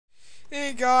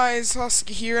Hey guys,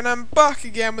 Husky here, and I'm back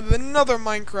again with another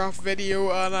Minecraft video,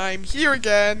 and I'm here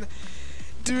again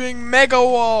doing mega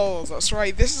walls. That's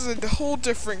right, this is a whole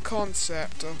different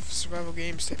concept of survival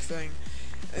games type thing.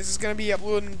 This is going to be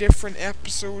uploading different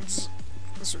episodes,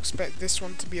 so expect this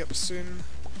one to be up soon,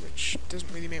 which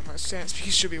doesn't really make much sense because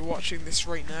you should be watching this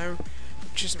right now,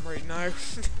 which isn't right now.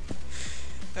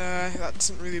 That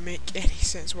doesn't really make any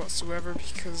sense whatsoever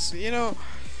because, you know,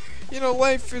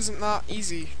 life isn't that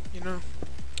easy,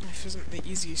 Life isn't the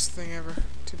easiest thing ever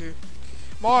to do.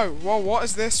 Whoa, what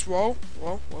is this? Whoa.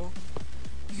 You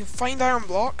can find iron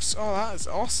blocks? Oh, that is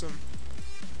awesome.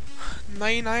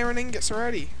 9 iron ingots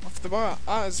already, off the bat.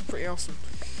 That is pretty awesome.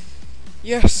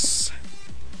 Yes.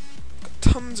 Got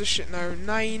tons of shit now.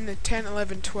 9, 10,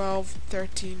 11, 12,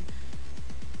 13...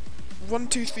 1,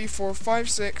 2, 3, 4, 5,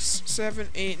 6, 7,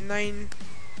 8, 9...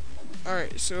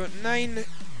 Alright, so 9,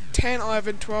 10,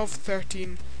 11, 12,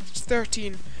 13,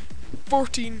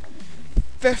 14,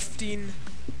 15,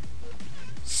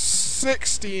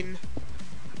 16,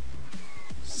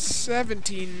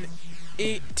 17,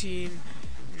 18,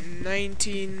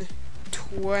 19,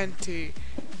 20,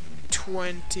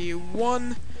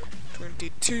 21,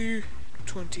 22,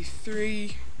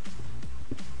 23,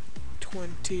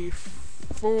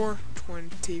 24,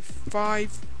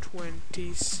 25,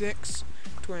 26,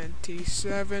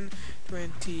 27,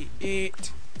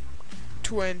 28,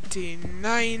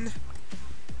 29,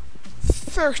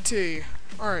 30.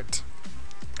 Alright.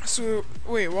 So,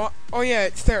 wait, what? Oh yeah,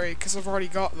 it's 30, because I've already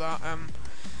got that,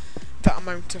 that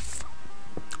amount of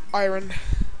iron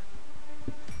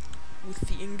with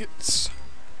the ingots.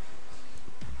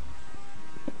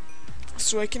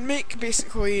 So I can make,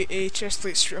 basically, a chest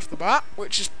plate straight off the bat,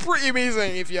 which is pretty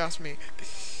amazing, if you ask me.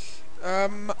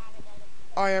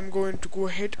 I am going to go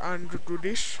ahead and do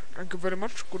this. Thank you very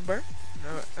much. Goodbye.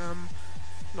 No,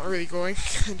 not really going.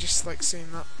 Just like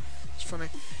saying that. It's funny.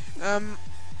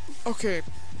 Okay.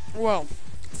 Well,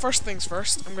 first things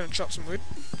first. I'm gonna chop some wood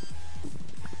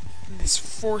in this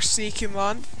forsaken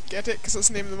land. Get it? Because that's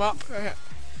the name of the map.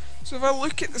 So if I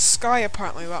look at the sky,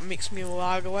 apparently that makes me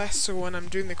lag less. So when I'm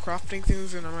doing the crafting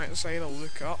things and I'm outside, I'll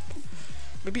look up.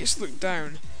 Maybe it's look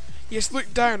down. Yes,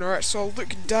 look down, alright, so I'll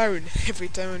look down every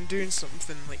time I'm doing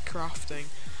something like crafting,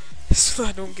 so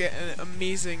I don't get an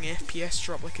amazing FPS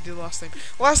drop like I did last time.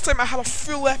 Last time I had a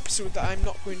full episode that I'm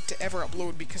not going to ever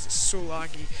upload because it's so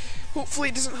laggy. Hopefully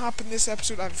it doesn't happen this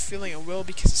episode. I have a feeling it will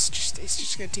because it's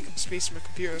just going to take up space on my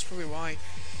computer. That's probably why.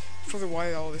 That's probably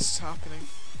why all this is happening.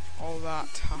 All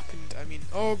that happened. I mean,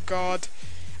 oh god,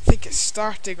 I think it's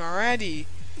starting already.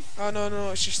 Oh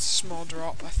no, it's just a small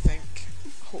drop, I think.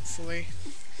 Hopefully.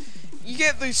 You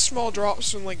get these small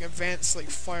drops when like events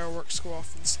like fireworks go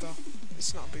off and stuff.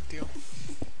 It's not a big deal.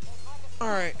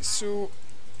 Alright, so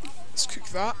let's cook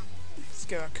that. Let's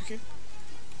get that cooking.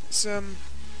 Let's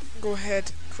go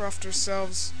ahead, craft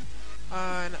ourselves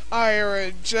an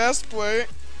iron chest plate.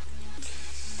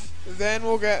 Then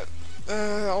we'll get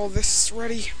all this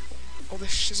ready. All this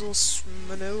shizzles,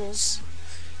 manills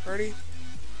ready.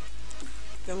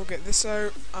 Then we'll get this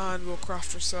out and we'll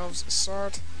craft ourselves a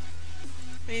sword.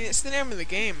 I mean, it's the name of the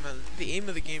game, and the aim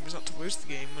of the game is not to lose the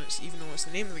game, when it's even though it's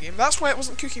the name of the game. That's why it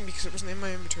wasn't cooking, because it wasn't in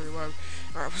my inventory, wow.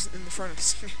 Or it wasn't in the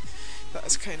furnace. That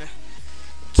is kinda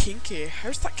kinky.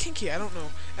 How's that kinky? I don't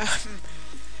know.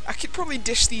 I could probably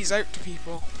dish these out to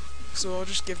people. So I'll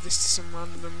just give this to some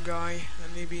random guy,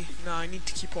 and maybe... Nah, I need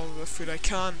to keep all of the food I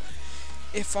can.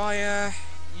 If I,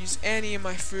 use any of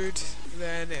my food,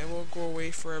 then it will go away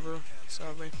forever,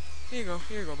 sadly. Here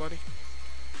you go, buddy.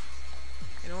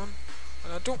 You know what?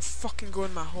 And don't fucking go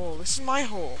in my hole. This is my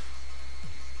hole.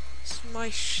 This is my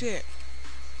shit.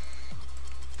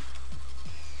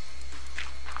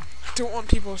 I don't want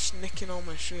people nicking all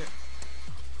my shit.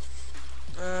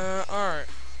 Alright.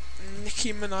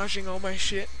 Nicki Minajing all my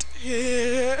shit.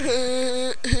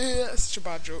 That's such a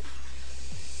bad joke.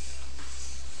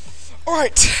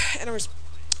 Alright, anyways.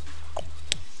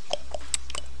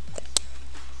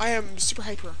 I am super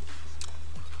hyper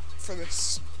for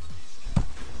this.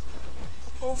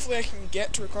 Hopefully I can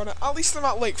get to record it. At least I'm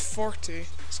at like 40.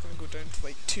 It's gonna go down to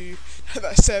like 2 that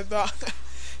I said that.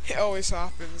 It always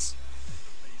happens.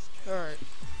 Alright.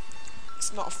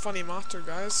 It's not a funny matter,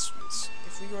 guys.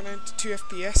 If we go down to 2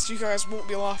 FPS, you guys won't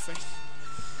be laughing.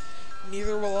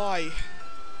 Neither will I.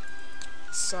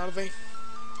 Sadly.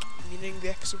 Meaning the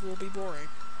episode will be boring.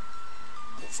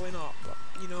 Hopefully not, but,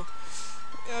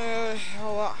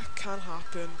 all that can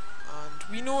happen. And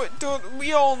we know it don't...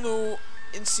 We all know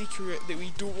in secret that we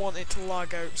don't want it to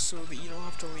lag out so that you don't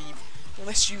have to leave.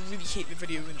 Unless you really hate the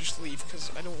video, then just leave,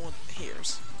 because I don't want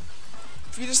haters.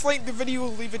 If you dislike the video,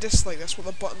 leave a dislike. That's what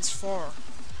the button's for.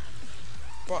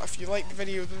 but if you like the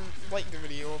video, then like the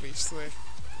video, obviously.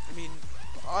 I mean,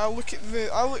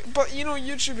 but you know,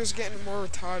 YouTube is getting more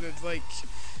retarded. Like,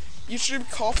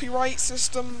 YouTube copyright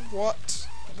system, what?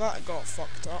 That got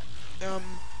fucked up.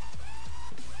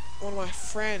 One of my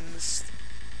friends,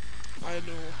 I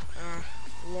know,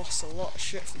 lost a lot of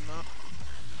shit from that.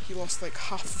 He lost like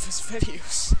half of his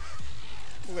videos,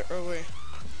 literally,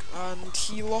 and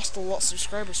he lost a lot of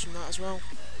subscribers from that as well,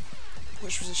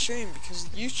 which was a shame because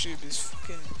YouTube is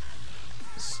fucking.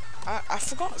 I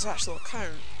forgot his actual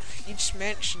account. He just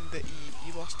mentioned that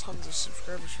he lost tons of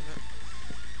subscribers from it,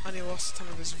 and he lost a ton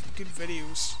of his good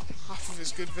videos, half of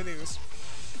his good videos,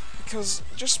 because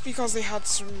they had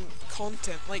some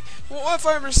content. Like, what if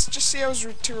I was just say I was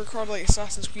to record like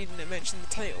Assassin's Creed and it mentioned the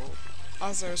title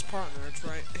as I was partnered,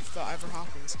 right? If that ever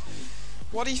happens,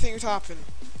 what do you think would happen,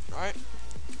 right?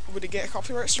 Would it get a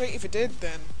copyright strike? If it did,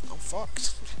 then I'm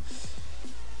fucked.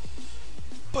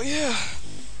 But yeah,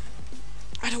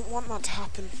 I don't want that to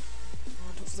happen.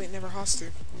 And hopefully it never has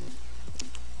to.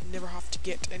 Never have to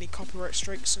get any copyright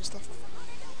strikes and stuff.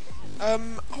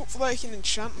 Hopefully I can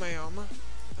enchant my armor.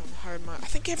 I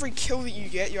think every kill that you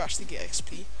get, you actually get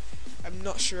XP. I'm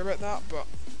not sure about that, but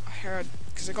I heard,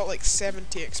 because I got like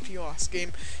 70 XP last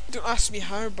game. Don't ask me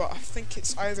how, but I think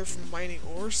it's either from mining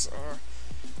ores, or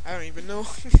I don't even know.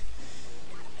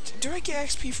 Do I get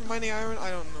XP from mining iron?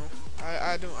 I don't know.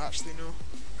 I don't actually know.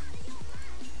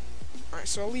 Alright,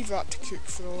 so I'll leave that to cook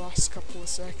for the last couple of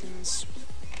seconds.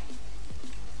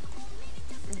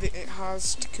 It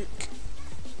has to cook.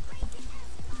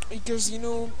 Because, you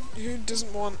know, who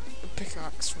doesn't want a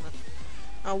pickaxe from it?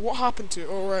 What happened to it?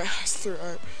 Oh right, I threw it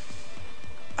out.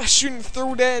 I shouldn't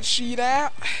throw that shit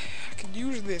out. I could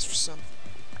use this for some.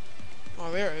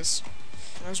 Oh, there it is.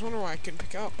 I was wondering why I couldn't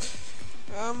pick it up.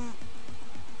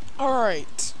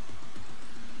 Alright.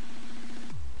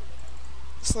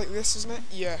 It's like this, isn't it?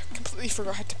 Yeah, completely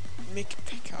forgot how to make a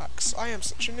pickaxe. I am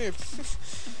such a noob.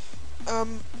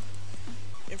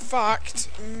 In fact,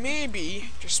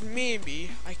 maybe, just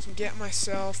maybe, I can get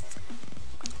myself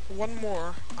one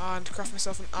more and craft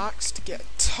myself an axe to get a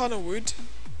ton of wood,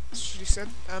 should you said,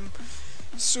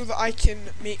 so that I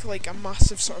can make like a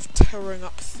massive sort of towering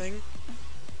up thing.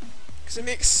 Because it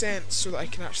makes sense so that I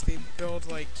can actually build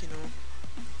like, you know,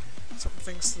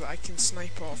 something so that I can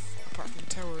snipe off apart from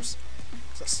towers.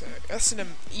 That's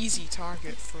an easy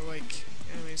target for like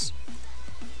enemies.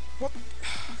 What?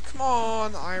 Come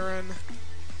on, iron.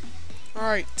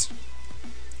 Alright.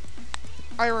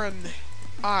 Iron.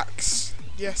 Axe.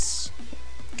 Yes.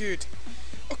 Good.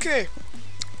 Okay.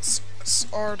 Let's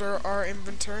order our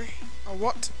inventory. Oh,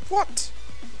 what? What?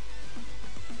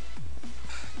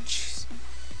 Jeez.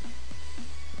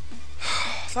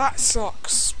 That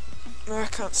sucks. I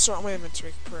can't sort my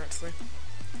inventory correctly.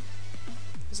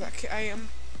 Is that a kit item?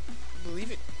 I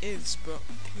believe it is, but...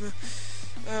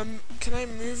 can I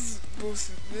move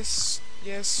both this?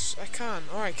 Yes, I can.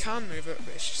 Oh, I can move it,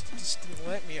 but it just didn't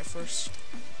let me at first.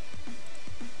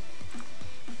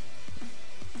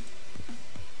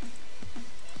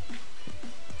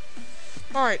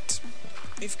 Alright.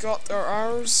 We've got our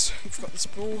arrows. We've got this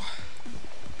bow.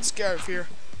 Let's get out of here.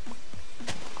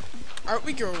 Out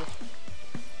we go.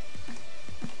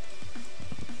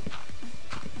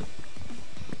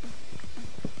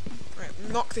 Right,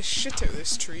 knock the shit out of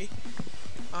this tree.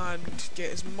 And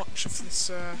get as much of this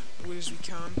wood as we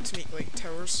can to make like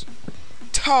towers,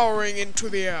 towering into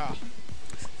the air,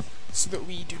 so that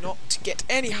we do not get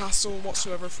any hassle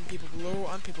whatsoever from people below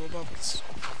and people above us.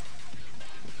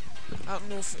 I don't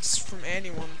know if it's from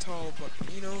anyone at all, but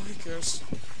you know, who cares?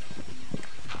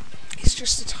 It's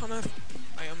just a ton of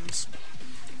items.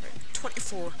 Right,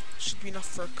 24 should be enough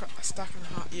for a stack and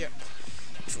a half. Yep.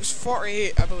 If it was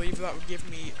 48, I believe that would give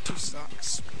me 2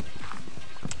 stacks.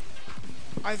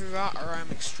 Either that or I'm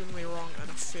extremely wrong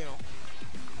and I fail.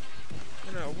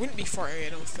 No, it wouldn't be 48, I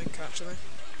don't think, actually.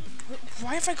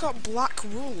 Why have I got black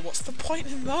wool? What's the point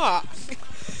in that?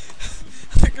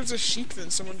 I think there's a sheep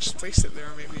and someone just placed it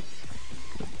there, maybe.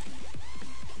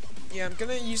 Yeah, I'm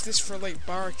gonna use this for, like,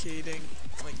 barricading,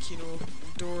 like, you know,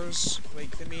 doors,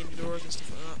 like the main doors and stuff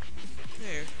like that.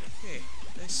 Hey,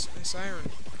 nice iron.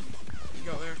 What you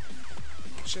got there?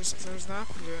 Just if there's that,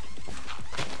 do it.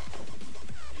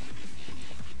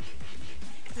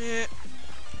 Yeah,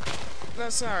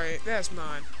 that's alright, that's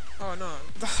mine. Oh no,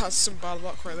 that's some bad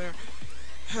luck right there.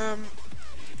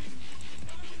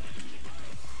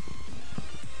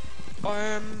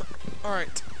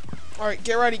 Alright,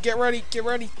 get ready, to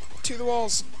the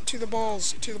walls,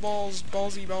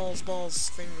 ballsy balls,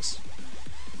 things.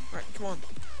 Alright, come on.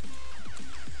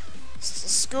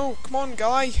 Let's go. Come on,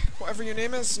 guy. Whatever your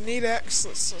name is. Nadex.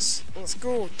 Let's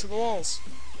go to the walls.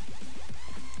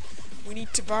 We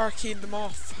need to barricade them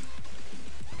off.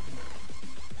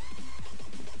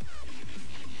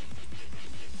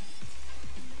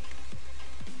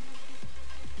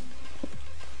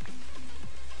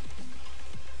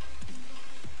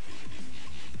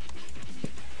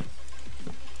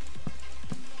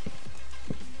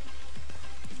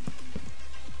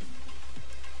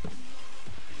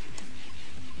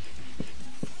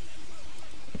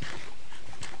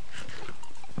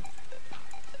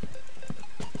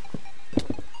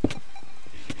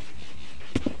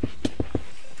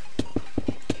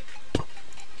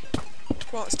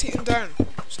 Come on, let's take them down.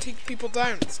 Let's take people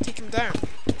down. Let's take them down.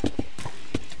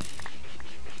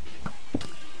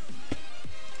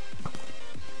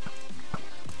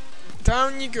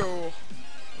 Down you go.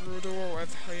 Rodo, or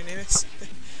whatever the hell your name is.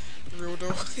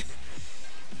 Rodo.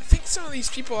 I think some of these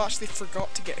people actually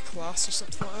forgot to get a class or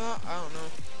something like that. I don't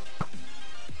know.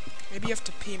 Maybe you have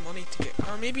to pay money to get...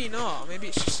 Or maybe not. Maybe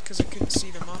it's just because I couldn't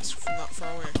see the mask from that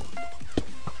far away.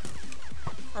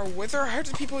 Or Wither? How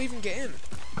did people even get in?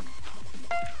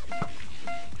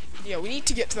 Yeah, we need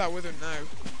to get to that Wither now.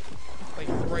 Like,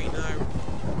 right now.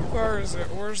 Where is it?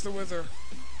 Where's the Wither?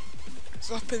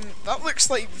 It's up in... That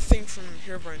looks like the thing from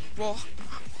Herobrine. Well,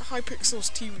 Hypixel's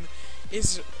team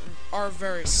are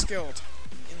very skilled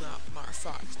in that matter of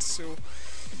fact. So,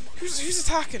 who's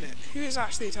attacking it? Who is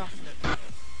actually attacking it?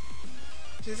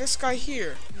 Is it this guy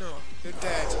here? No, they're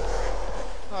dead.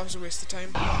 That was a waste of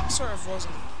time. Sort of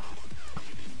wasn't.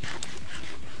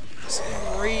 It's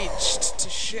enraged to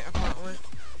shit apparently.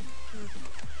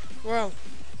 Well,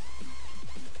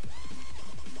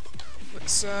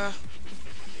 let's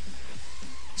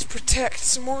protect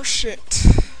some more shit.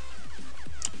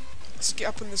 Let's get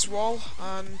up on this wall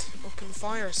and open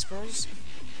fire, I suppose.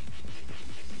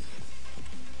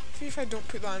 Maybe if I don't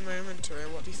put that in my inventory,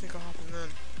 what do you think will happen then?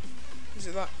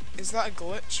 Is that a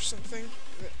glitch or something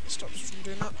that stops us from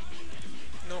doing that?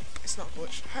 Nope, it's not a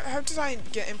glitch. How did I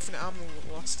get infinite ammo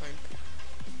last time?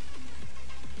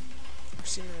 Or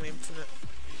seemingly infinite.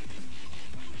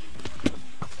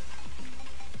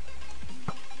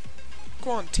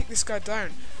 Go on, take this guy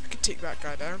down. I could take that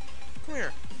guy down. Come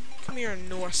here. Come here,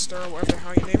 Noah Star, whatever the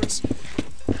hell your name is.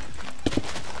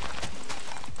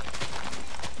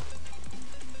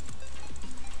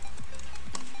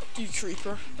 You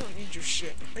creeper. I don't need your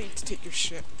shit. I need to take your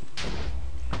shit.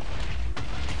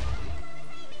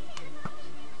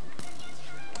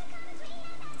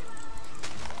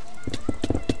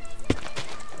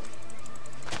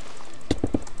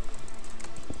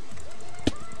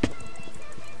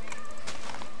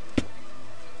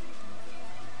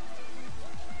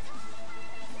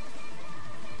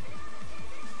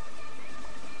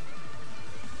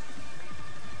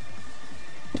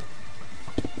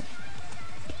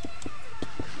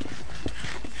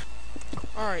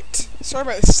 Alright, sorry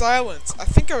about the silence. I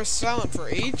think I was silent for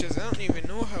ages. I don't even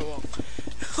know how long.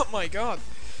 Oh my god.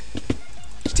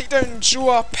 Let's take down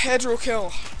Joa Pedro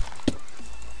kill.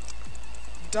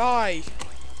 Die.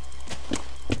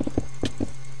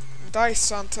 Die,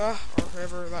 Santa. Or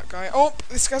whoever that guy. Oh,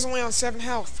 this guy's only on 7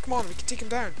 health. Come on, we can take him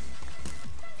down.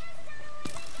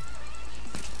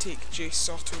 We can take J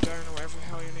Soto down, or whatever the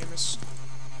hell your name is.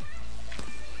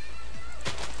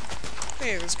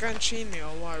 Hey, there's a guy in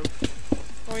chainmail. Wow.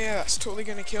 Oh yeah, that's totally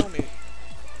gonna kill me.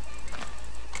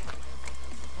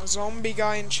 A zombie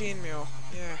guy in chainmail.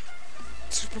 Yeah.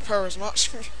 Superpowers match.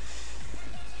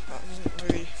 That wasn't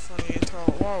really funny at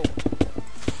all. Whoa.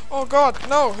 Oh god,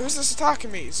 no! Who's this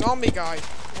attacking me? Zombie guy.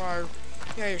 Wow.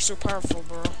 Yeah, you're so powerful,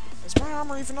 bro. Is my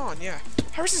armor even on? Yeah.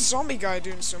 How is this zombie guy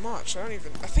doing so much? I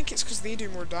think it's because they do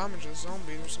more damage as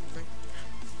zombies or something.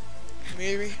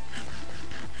 Maybe.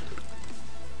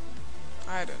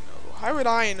 I don't know. How would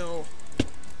I know?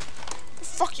 What the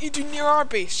fuck are you doing near our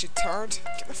base, you turd?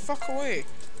 Get the fuck away.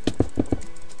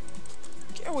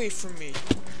 Get away from me.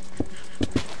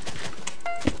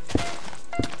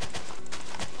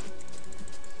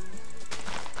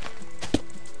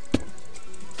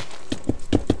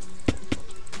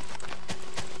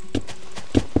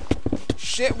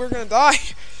 Shit, we're gonna die.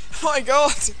 Oh my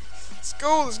god. Let's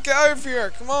go, let's get out of here.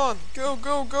 Come on. Go,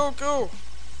 go, go, go.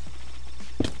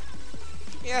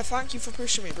 Yeah, thank you for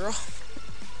pushing me, bro.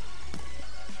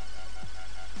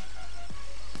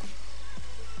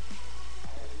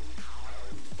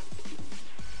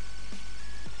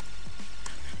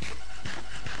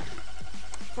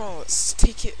 Come on, let's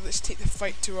take the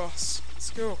fight to us.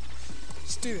 Let's go.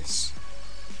 Let's do this.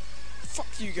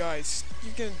 Fuck you guys.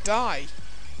 You're gonna die.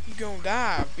 You gonna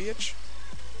die, bitch.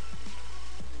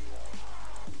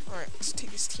 Alright, let's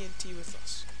take this TNT with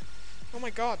us. Oh my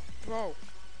god, bro.